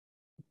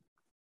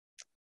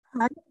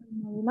Hi,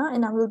 I'm Marina,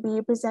 and I will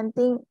be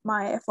presenting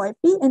my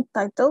FYP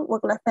entitled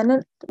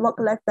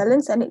Work-Life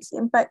Balance and its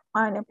Impact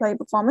on Employee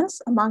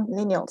Performance Among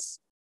Millennials.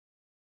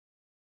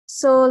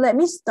 So let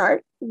me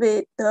start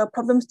with the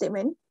problem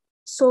statement.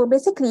 So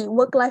basically,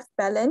 work-life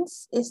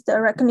balance is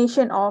the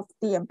recognition of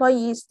the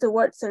employees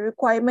towards the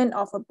requirement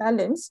of a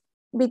balance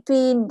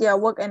between their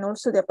work and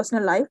also their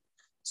personal life.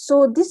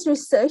 So this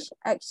research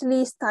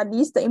actually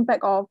studies the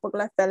impact of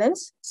work-life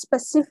balance,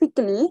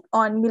 specifically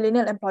on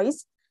millennial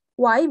employees.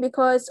 Why?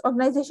 Because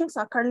organizations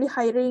are currently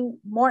hiring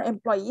more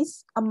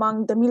employees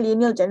among the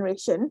millennial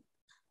generation.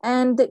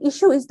 And the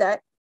issue is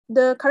that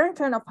the current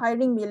trend of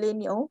hiring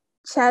millennial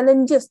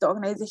challenges the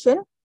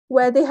organization,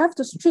 where they have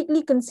to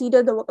strictly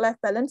consider the work-life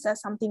balance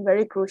as something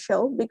very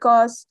crucial,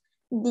 because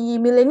the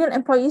millennial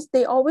employees,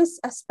 they always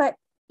expect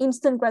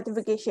instant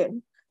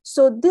gratification.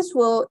 So this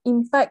will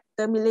impact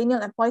the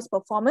millennial employees'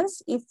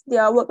 performance if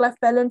their work-life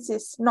balance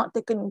is not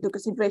taken into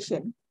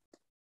consideration.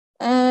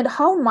 And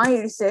how my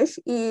research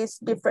is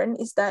different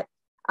is that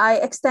I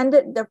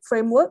extended the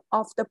framework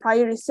of the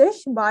prior research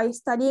by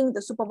studying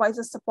the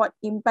supervisor support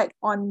impact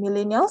on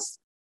millennials,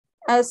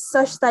 as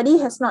such study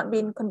has not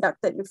been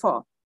conducted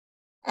before.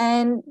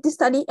 And this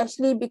study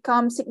actually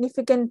becomes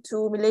significant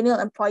to millennial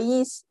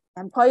employees,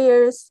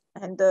 employers,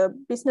 and the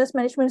business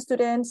management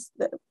students,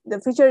 the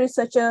future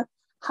researcher.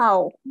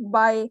 How?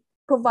 By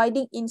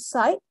providing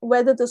insight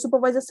whether the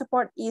supervisor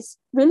support is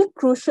really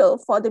crucial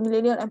for the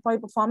millennial employee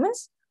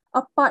performance,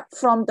 apart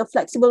from the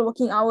flexible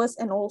working hours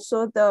and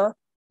also the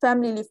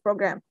family leave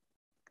program.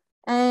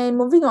 And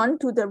moving on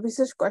to the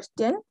research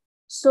question.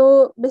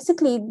 So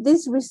basically,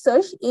 this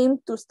research aimed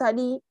to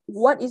study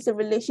what is the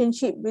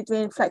relationship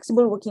between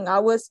flexible working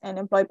hours and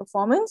employee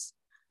performance,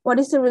 what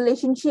is the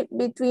relationship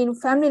between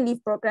family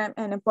leave program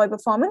and employee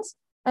performance,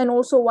 and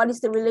also what is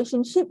the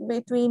relationship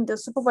between the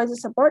supervisor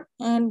support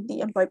and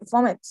the employee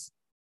performance.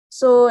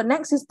 So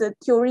next is the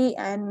theory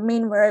and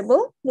main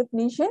variable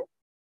definition.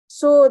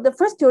 So the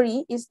first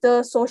theory is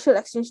the social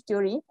exchange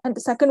theory, and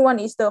the second one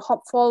is the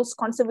Hopfall's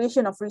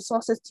conservation of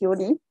resources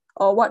theory,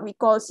 or what we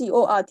call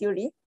COR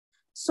theory.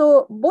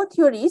 So both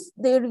theories,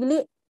 they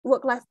relate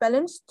work-life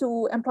balance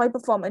to employee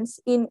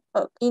performance in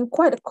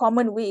quite a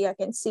common way, I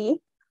can say,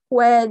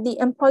 where the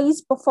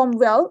employees perform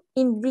well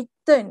in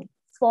return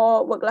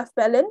for work-life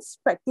balance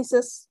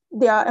practices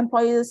their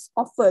employers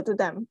offer to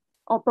them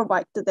or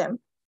provide to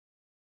them.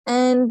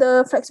 And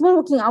the flexible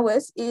working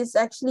hours is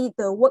actually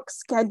the work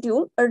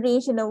schedule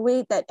arranged in a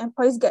way that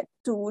employees get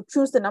to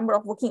choose the number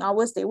of working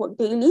hours they work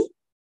daily.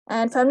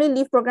 And family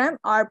leave program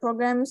are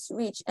programs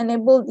which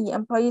enable the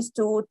employees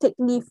to take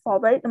leave for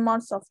varied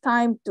amounts of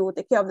time to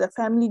take care of their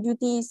family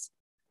duties.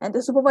 And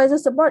the supervisor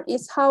support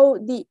is how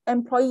the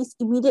employee's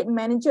immediate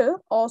manager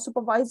or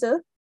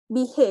supervisor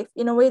behave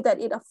in a way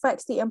that it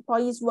affects the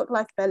employee's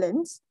work-life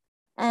balance.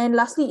 And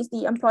lastly is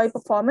the employee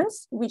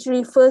performance, which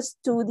refers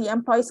to the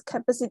employee's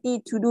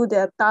capacity to do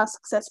their task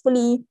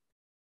successfully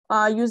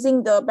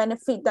using the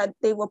benefit that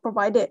they were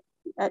provided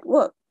at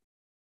work.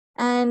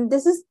 And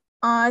this is,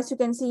 as you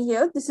can see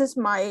here, this is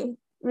my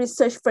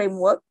research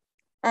framework.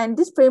 And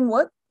this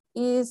framework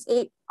is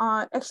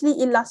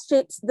actually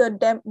illustrates the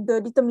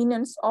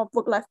determinants of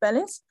work-life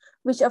balance,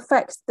 which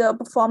affects the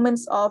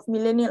performance of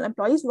millennial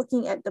employees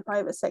working at the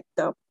private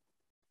sector.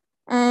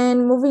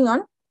 And moving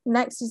on,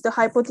 next is the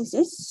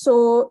hypothesis.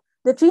 So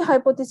the three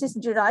hypotheses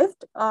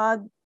derived.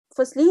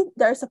 Firstly,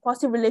 there is a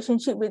positive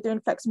relationship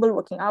between flexible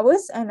working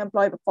hours and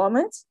employee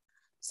performance.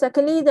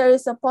 Secondly, there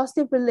is a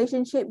positive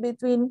relationship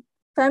between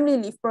family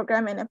leave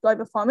program and employee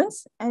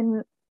performance.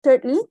 And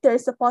thirdly, there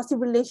is a positive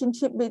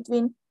relationship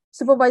between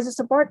supervisor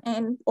support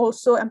and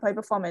also employee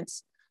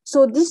performance.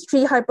 So these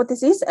three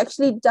hypotheses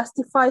actually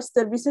justifies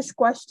the research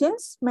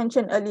questions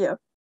mentioned earlier.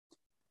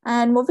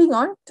 And moving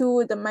on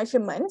to the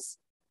measurements.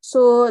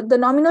 So the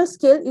nominal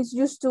scale is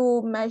used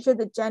to measure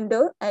the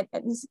gender and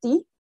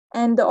ethnicity,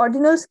 and the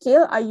ordinal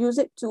scale I use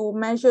it to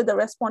measure the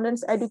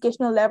respondents'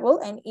 educational level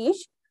and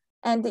age.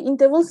 And the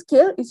interval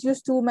scale is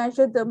used to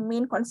measure the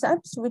main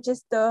concepts, which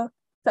is the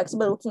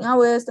flexible working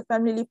hours, the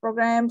family leave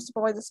program,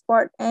 supervisor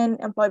support, and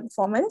employee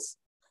performance.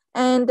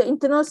 And the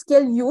internal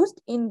scale used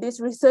in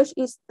this research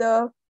is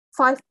the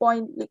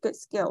 5-point Likert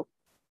scale.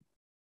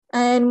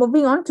 And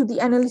moving on to the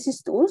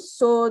analysis tools.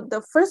 So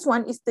the first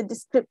one is the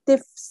descriptive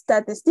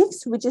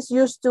statistics, which is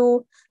used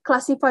to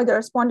classify the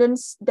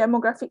respondents'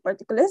 demographic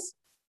particulars.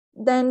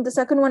 Then the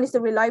second one is the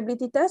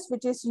reliability test,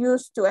 which is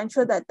used to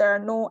ensure that there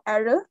are no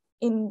error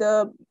in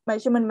the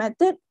measurement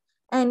method,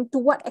 and to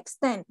what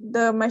extent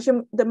the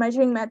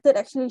measuring method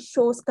actually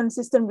shows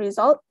consistent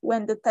result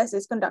when the test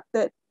is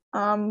conducted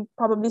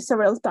probably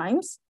several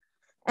times.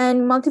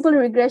 And multiple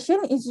regression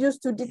is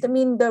used to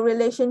determine the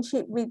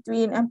relationship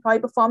between employee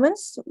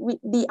performance with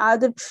the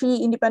other three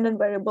independent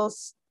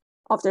variables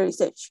of the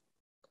research.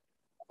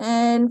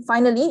 And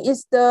finally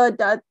is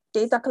the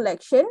data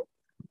collection,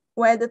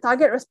 where the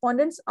target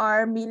respondents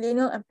are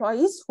millennial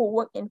employees who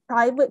work in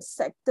private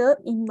sector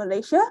in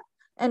Malaysia,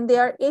 and they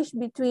are aged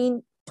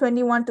between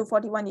 21 to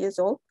 41 years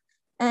old.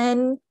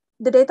 And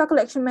the data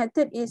collection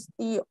method is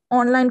the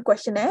online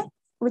questionnaire,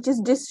 which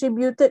is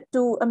distributed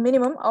to a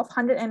minimum of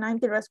 190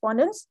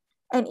 respondents,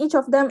 and each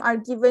of them are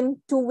given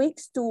 2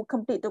 weeks to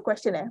complete the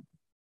questionnaire.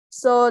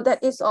 So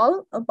that is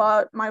all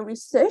about my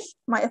research,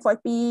 my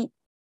FYP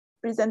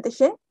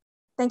presentation.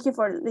 Thank you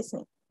for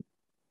listening.